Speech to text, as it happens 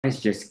price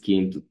just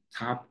came to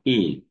tap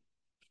in.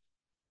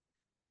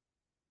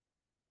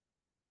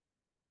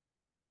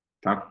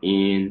 Tap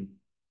in,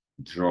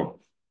 drop.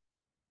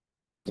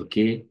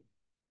 Okay.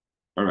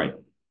 All right.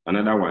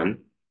 Another one.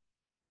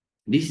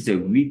 This is a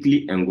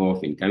weekly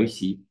engulfing. Can you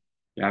see?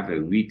 You have a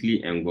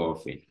weekly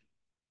engulfing.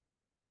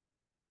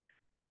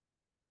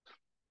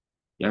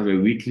 You have a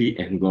weekly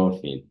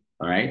engulfing.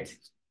 All right.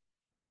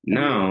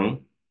 Now,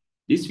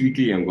 this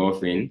weekly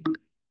engulfing,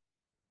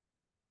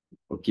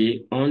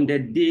 okay, on the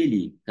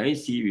daily, can you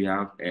see we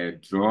have a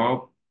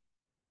drop,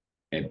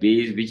 a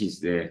base, which is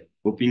the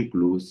open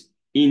close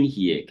in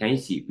here. Can you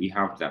see we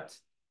have that?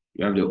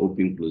 We have the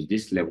open close.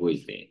 This level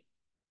is there.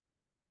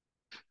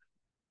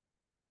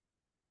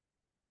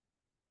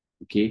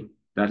 Okay,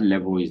 that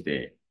level is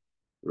there.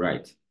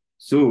 Right.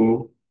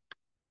 So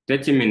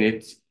 30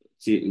 minutes,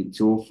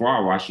 so 4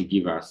 hours should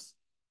give us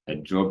a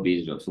drop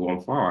base drop. So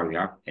on 4 hours, we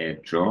have a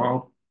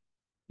drop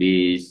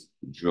base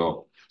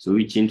drop. So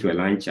reaching to a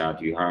line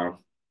chart, you have,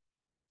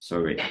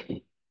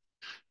 sorry,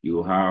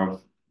 you have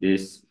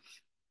this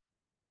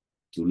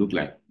to look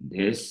like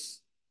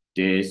this,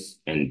 this,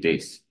 and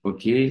this.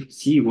 Okay,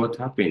 see what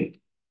happened.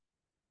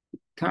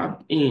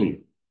 Tap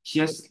in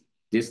just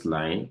this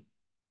line,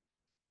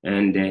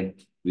 and then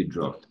we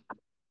dropped.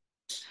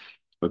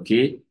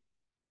 Okay,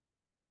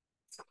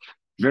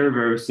 very,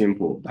 very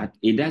simple, but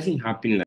it doesn't happen like